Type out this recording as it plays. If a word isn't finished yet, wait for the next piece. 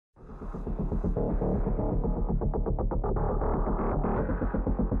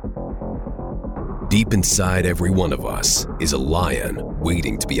Deep inside every one of us is a lion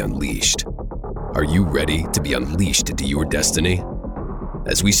waiting to be unleashed. Are you ready to be unleashed into your destiny?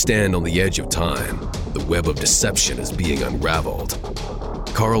 As we stand on the edge of time, the web of deception is being unraveled.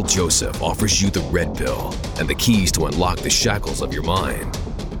 Carl Joseph offers you the red pill and the keys to unlock the shackles of your mind.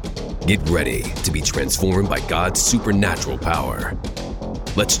 Get ready to be transformed by God's supernatural power.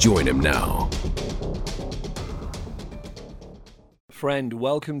 Let's join him now. Friend,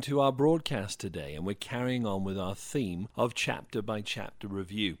 welcome to our broadcast today, and we're carrying on with our theme of chapter by chapter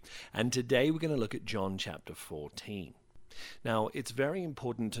review. And today we're going to look at John chapter 14. Now, it's very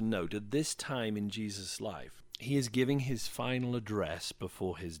important to note at this time in Jesus' life, he is giving his final address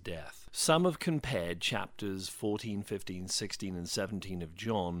before his death. Some have compared chapters 14, 15, 16, and 17 of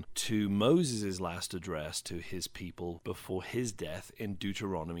John to Moses' last address to his people before his death in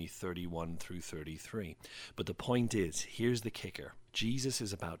Deuteronomy 31 through 33. But the point is, here's the kicker. Jesus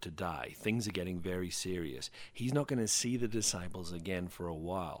is about to die. Things are getting very serious. He's not going to see the disciples again for a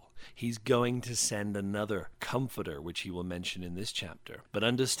while. He's going to send another comforter, which he will mention in this chapter. But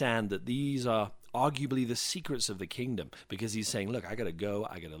understand that these are arguably the secrets of the kingdom, because he's saying, look, I got to go,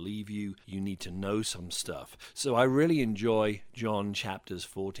 I got to leave you, you need to know some stuff. So I really enjoy John chapters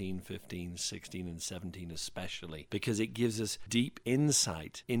 14, 15, 16, and 17 especially, because it gives us deep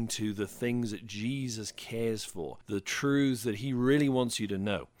insight into the things that Jesus cares for, the truths that he really wants you to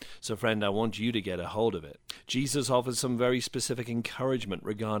know. So friend, I want you to get a hold of it. Jesus offers some very specific encouragement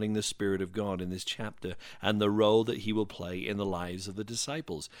regarding the Spirit of God in this chapter and the role that he will play in the lives of the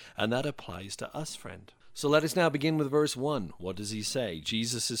disciples. And that applies to us, friend. So let us now begin with verse 1. What does he say?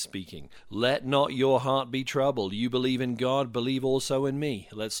 Jesus is speaking. Let not your heart be troubled. You believe in God, believe also in me.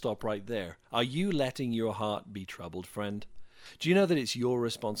 Let's stop right there. Are you letting your heart be troubled, friend? Do you know that it's your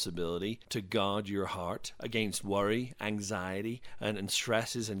responsibility to guard your heart against worry, anxiety, and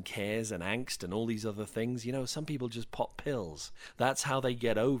stresses and cares and angst and all these other things? You know, some people just pop pills. That's how they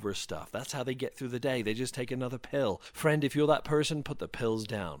get over stuff. That's how they get through the day. They just take another pill. Friend, if you're that person, put the pills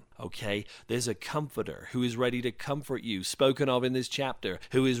down, okay? There's a comforter who is ready to comfort you, spoken of in this chapter,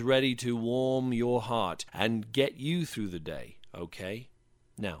 who is ready to warm your heart and get you through the day, okay?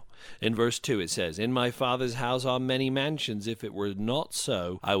 Now, in verse 2 it says, In my Father's house are many mansions. If it were not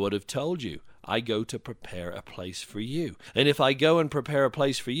so, I would have told you. I go to prepare a place for you. And if I go and prepare a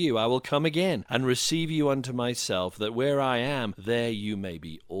place for you, I will come again and receive you unto myself, that where I am, there you may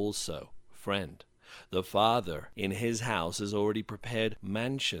be also. Friend, the Father in his house has already prepared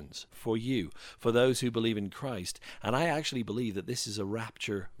mansions for you, for those who believe in Christ. And I actually believe that this is a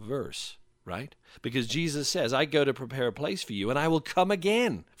rapture verse. Right? Because Jesus says, I go to prepare a place for you, and I will come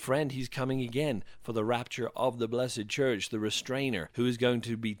again. Friend, he's coming again for the rapture of the blessed church, the restrainer, who is going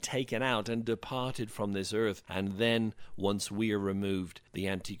to be taken out and departed from this earth. And then, once we are removed, the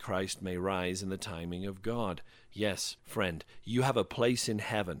Antichrist may rise in the timing of God. Yes, friend, you have a place in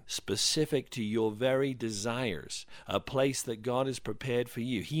heaven specific to your very desires, a place that God has prepared for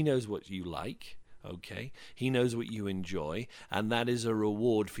you. He knows what you like. Okay, he knows what you enjoy, and that is a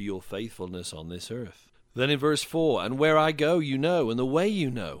reward for your faithfulness on this earth. Then in verse 4, And where I go you know, and the way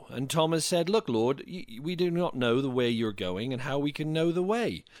you know. And Thomas said, Look, Lord, we do not know the way you're going, and how we can know the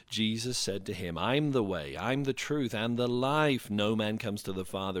way. Jesus said to him, I'm the way, I'm the truth, and the life. No man comes to the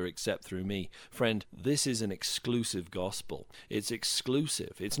Father except through me. Friend, this is an exclusive gospel. It's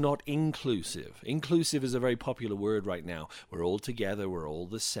exclusive. It's not inclusive. Inclusive is a very popular word right now. We're all together. We're all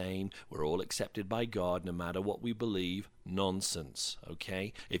the same. We're all accepted by God, no matter what we believe. Nonsense,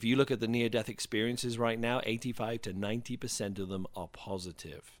 okay? If you look at the near-death experiences right now, 85 to 90% of them are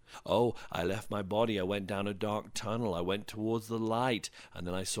positive. Oh, I left my body, I went down a dark tunnel, I went towards the light, and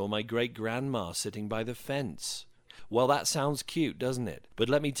then I saw my great-grandma sitting by the fence. Well, that sounds cute, doesn't it? But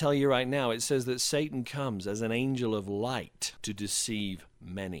let me tell you right now, it says that Satan comes as an angel of light to deceive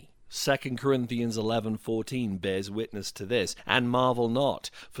many. 2 Corinthians 11:14 bears witness to this. And marvel not,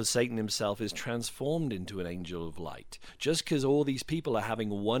 for Satan himself is transformed into an angel of light. Just because all these people are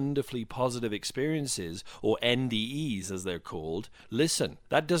having wonderfully positive experiences, or NDEs as they're called, listen,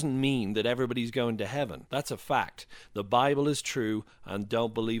 that doesn't mean that everybody's going to heaven. That's a fact. The Bible is true, and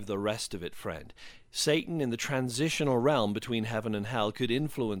don't believe the rest of it, friend. Satan, in the transitional realm between heaven and hell, could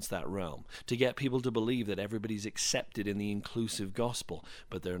influence that realm to get people to believe that everybody's accepted in the inclusive gospel,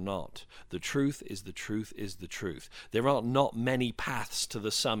 but they're not. The truth is the truth is the truth. There are not many paths to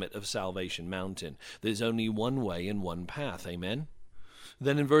the summit of Salvation Mountain. There's only one way and one path. Amen?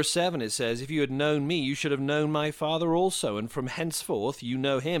 Then in verse 7 it says, If you had known me, you should have known my Father also, and from henceforth you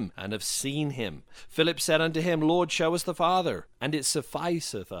know him, and have seen him. Philip said unto him, Lord, show us the Father, and it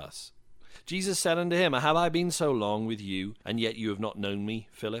sufficeth us. Jesus said unto him, Have I been so long with you, and yet you have not known me,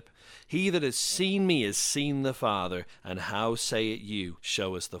 Philip? He that has seen me has seen the Father, and how say it you,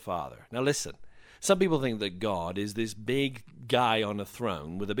 Show us the Father? Now listen, some people think that God is this big guy on a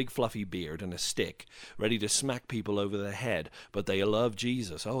throne with a big fluffy beard and a stick, ready to smack people over the head, but they love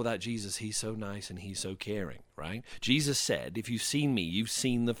Jesus. Oh, that Jesus, he's so nice and he's so caring, right? Jesus said, if you've seen me, you've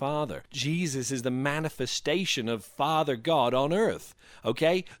seen the Father. Jesus is the manifestation of Father God on earth,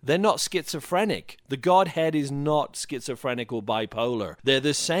 okay? They're not schizophrenic. The Godhead is not schizophrenic or bipolar. They're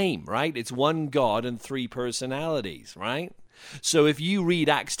the same, right? It's one God and three personalities, right? So if you read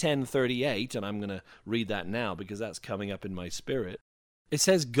Acts 10:38, and I'm going to read that now because that's coming up in my spirit, it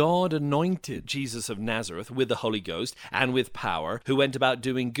says, God anointed Jesus of Nazareth with the Holy Ghost and with power, who went about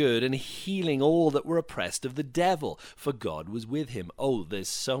doing good and healing all that were oppressed of the devil, for God was with him. Oh, there's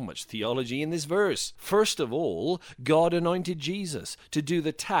so much theology in this verse. First of all, God anointed Jesus to do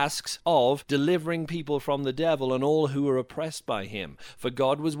the tasks of delivering people from the devil and all who were oppressed by him, for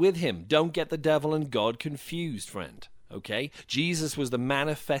God was with him. Don't get the devil and God confused, friend. Okay? Jesus was the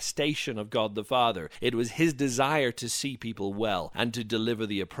manifestation of God the Father. It was his desire to see people well and to deliver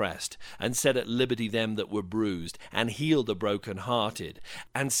the oppressed and set at liberty them that were bruised and heal the brokenhearted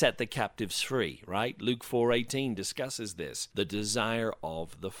and set the captives free, right? Luke 4:18 discusses this, the desire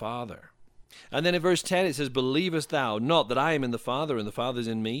of the Father. And then in verse 10 it says, Believest thou not that I am in the Father, and the Father is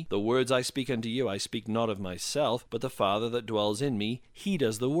in me? The words I speak unto you, I speak not of myself, but the Father that dwells in me, he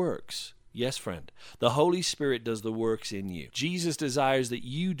does the works. Yes, friend, the Holy Spirit does the works in you. Jesus desires that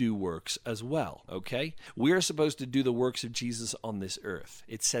you do works as well, okay? We're supposed to do the works of Jesus on this earth.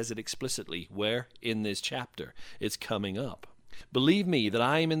 It says it explicitly. Where? In this chapter. It's coming up. Believe me that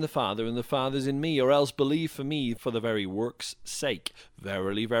I am in the Father, and the Father is in me, or else believe for me for the very works' sake.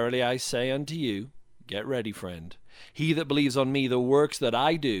 Verily, verily, I say unto you, get ready, friend. He that believes on me, the works that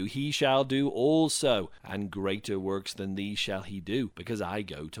I do, he shall do also, and greater works than these shall he do, because I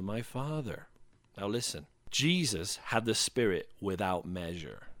go to my Father. Now listen, Jesus had the Spirit without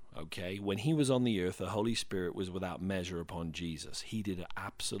measure. Okay, when he was on the earth, the Holy Spirit was without measure upon Jesus. He did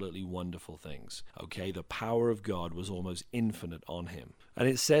absolutely wonderful things. Okay, the power of God was almost infinite on him. And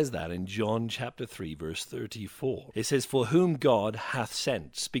it says that in John chapter 3, verse 34. It says, For whom God hath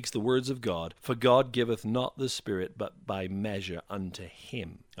sent, speaks the words of God, for God giveth not the Spirit, but by measure unto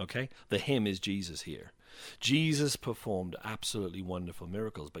him. Okay, the him is Jesus here. Jesus performed absolutely wonderful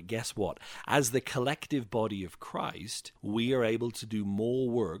miracles, but guess what? As the collective body of Christ, we are able to do more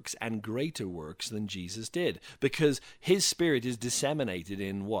works and greater works than Jesus did, because his Spirit is disseminated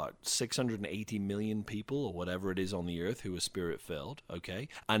in 680 million people or whatever it is on the earth who are Spirit-filled, okay?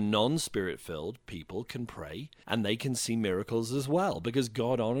 And non-Spirit-filled people can pray and they can see miracles as well, because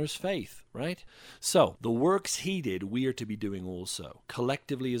God honors faith, right? So the works he did, we are to be doing also.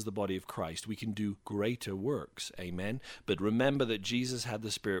 Collectively as the body of Christ, we can do greater works, amen? But remember that Jesus had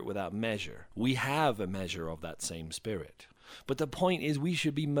the Spirit without measure. We have a measure of that same Spirit. But the point is, we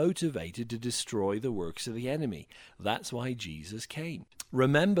should be motivated to destroy the works of the enemy. That's why Jesus came.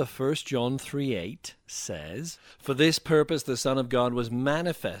 Remember 1 John 3:8 says, For this purpose the Son of God was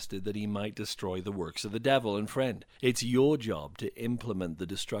manifested, that he might destroy the works of the devil. And friend, it's your job to implement the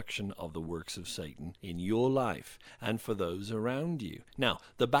destruction of the works of Satan in your life and for those around you. Now,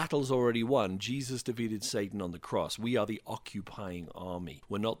 the battle's already won. Jesus defeated Satan on the cross. We are the occupying army.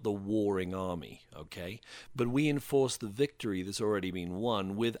 We're not the warring army, okay? But we enforce the victory that's already been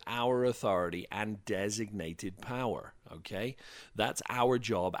won with our authority and designated power, okay? That's our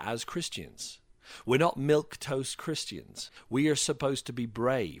job as Christians. We're not milquetoast Christians. We are supposed to be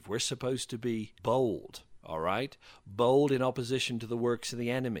brave. We're supposed to be bold, all right? Bold in opposition to the works of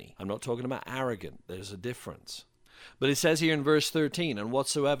the enemy. I'm not talking about arrogant. There's a difference. But it says here in verse 13, And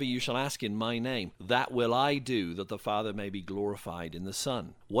whatsoever you shall ask in my name, that will I do, that the Father may be glorified in the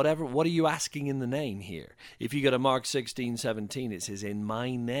Son. What are you asking in the name here? If you go to Mark 16:17, it says, In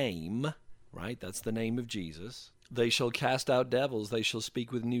my name, right? That's the name of Jesus. They shall cast out devils, they shall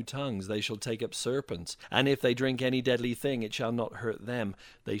speak with new tongues, they shall take up serpents, and if they drink any deadly thing, it shall not hurt them.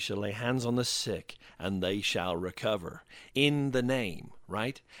 They shall lay hands on the sick, and they shall recover. In the name,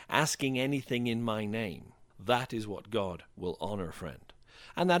 right? Asking anything in my name. That is what God will honor, friend.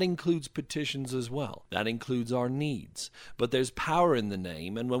 And that includes petitions as well. That includes our needs. But there's power in the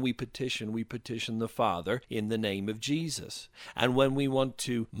name, and when we petition the Father in the name of Jesus. And when we want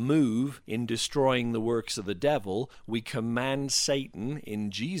to move in destroying the works of the devil, we command Satan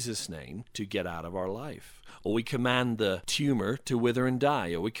in Jesus' name to get out of our life. Or we command the tumor to wither and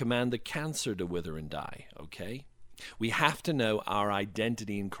die, or we command the cancer to wither and die, okay? We have to know our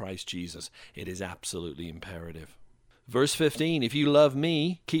identity in Christ Jesus. It is absolutely imperative. Verse 15, if you love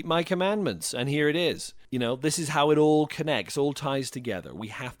me, keep my commandments. And here it is. This is how it all connects, all ties together. We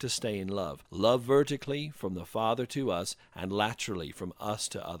have to stay in love. Love vertically from the Father to us and laterally from us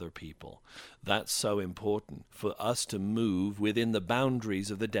to other people. That's so important for us to move within the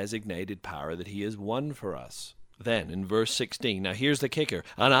boundaries of the designated power that he has won for us. Then in verse 16, now here's the kicker,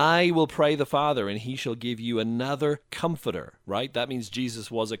 and I will pray the Father, and he shall give you another comforter, right? That means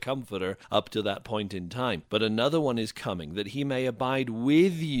Jesus was a comforter up to that point in time. But another one is coming, that he may abide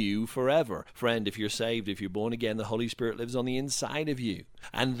with you forever. Friend, if you're saved, if you're born again, the Holy Spirit lives on the inside of you.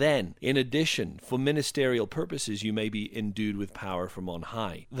 And then, in addition, for ministerial purposes, you may be endued with power from on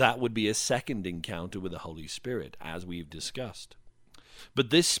high. That would be a second encounter with the Holy Spirit, as we've discussed.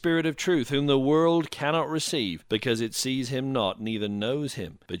 But this Spirit of truth, whom the world cannot receive, because it sees him not, neither knows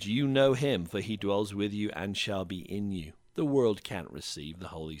him. But you know him, for he dwells with you and shall be in you. The world can't receive the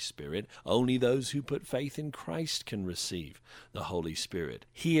Holy Spirit. Only those who put faith in Christ can receive the Holy Spirit.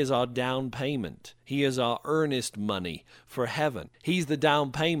 He is our down payment. He is our earnest money for heaven. He's the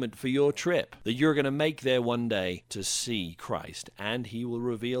down payment for your trip that you're going to make there one day to see Christ. And he will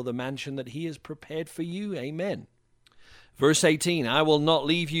reveal the mansion that he has prepared for you. Amen. Verse 18, I will not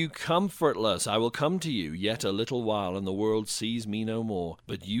leave you comfortless. I will come to you yet a little while, and the world sees me no more.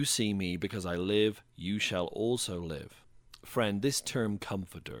 But you see me, because I live, you shall also live. Friend, this term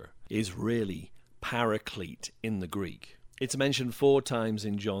comforter is really paraclete in the Greek. It's mentioned 4 times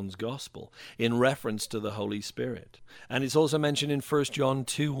in John's Gospel in reference to the Holy Spirit. And it's also mentioned in 1 John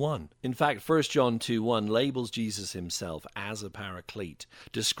 2:1. In fact, 1 John 2:1 labels Jesus himself as a paraclete,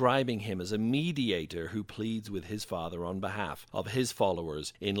 describing him as a mediator who pleads with his Father on behalf of his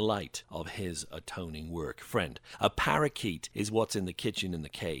followers in light of his atoning work. Friend, a parakeet is what's in the kitchen in the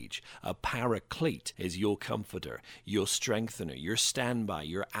cage. A paraclete is your comforter, your strengthener, your standby,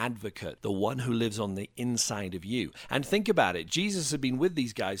 your advocate, the one who lives on the inside of you. And think about it. Jesus had been with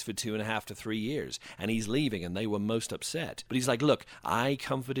these guys for 2.5 to 3 years, and he's leaving, and they were most upset. But he's like, look, I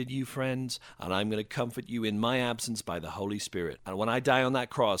comforted you, friends, and I'm going to comfort you in my absence by the Holy Spirit. And when I die on that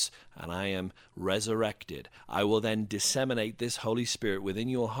cross and I am resurrected, I will then disseminate this Holy Spirit within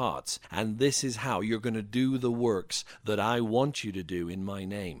your hearts. And this is how you're going to do the works that I want you to do in my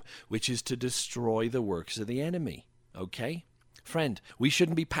name, which is to destroy the works of the enemy. Okay? Friend, we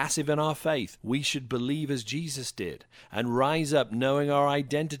shouldn't be passive in our faith. We should believe as Jesus did and rise up knowing our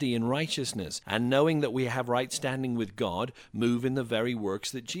identity in righteousness and knowing that we have right standing with God, move in the very works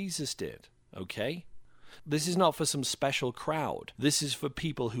that Jesus did. Okay? This is not for some special crowd. This is for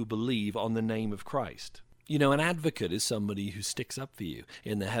people who believe on the name of Christ. An advocate is somebody who sticks up for you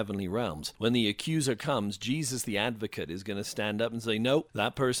in the heavenly realms. When the accuser comes, Jesus the advocate is going to stand up and say, no,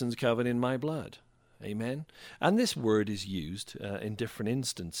 that person's covered in my blood. Amen. And this word is used in different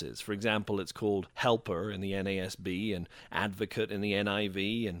instances. For example, it's called helper in the NASB and advocate in the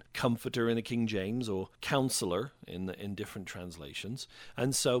NIV and comforter in the King James or counselor in different translations.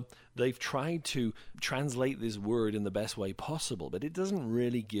 And so they've tried to translate this word in the best way possible, but it doesn't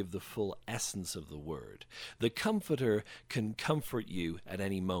really give the full essence of the word. The comforter can comfort you at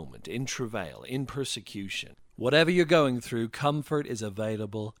any moment, in travail, in persecution. Whatever you're going through, comfort is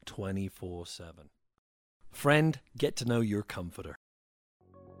available 24/7. Friend, get to know your comforter.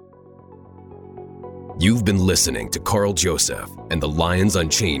 You've been listening to Carl Joseph and the Lions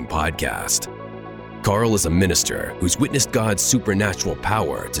Unchained podcast. Carl is a minister who's witnessed God's supernatural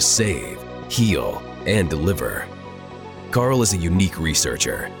power to save, heal, and deliver. Carl is a unique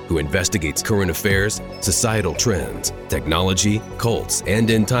researcher who investigates current affairs, societal trends, technology, cults, and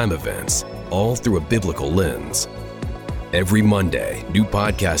end-time events, all through a biblical lens. Every Monday, new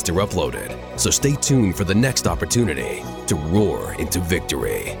podcasts are uploaded, so stay tuned for the next opportunity to roar into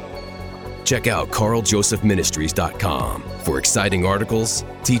victory. Check out carljosephministries.com for exciting articles,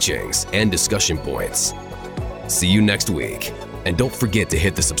 teachings, and discussion points. See you next week, and don't forget to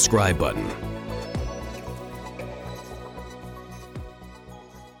hit the subscribe button.